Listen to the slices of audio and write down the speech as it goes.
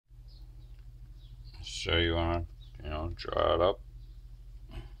So you want to, draw it up.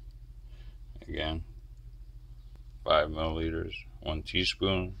 Again, 5 milliliters, 1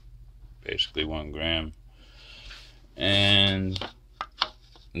 teaspoon, basically 1 gram. And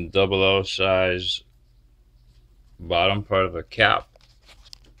double O size bottom part of a cap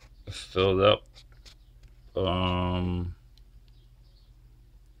filled up.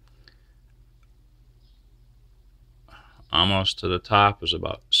 Almost to the top is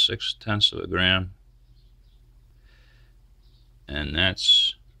about 6/10 of a gram. And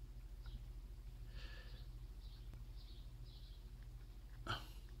that's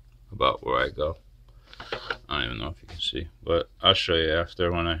about where I go. I don't even know if you can see, but I'll show you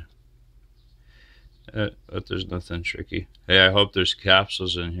after when but there's nothing tricky. Hey, I hope there's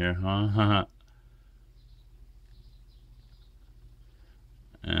capsules in here, huh?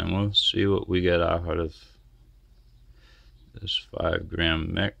 And we'll see what we get out of this 5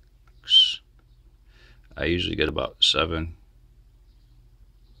 gram mix. I usually get about 7,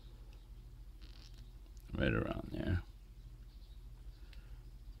 right around there.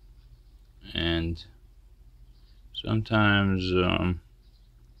 And sometimes I'm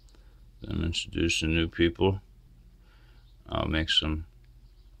introducing new people, I'll make some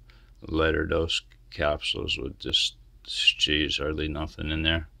lighter dose capsules with just cheese, hardly nothing in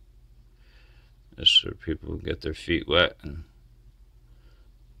there, just so people get their feet wet and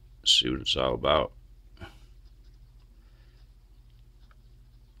see what it's all about.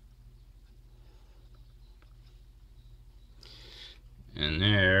 And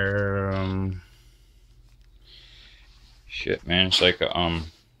there, shit, man, it's like a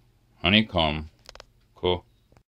honeycomb.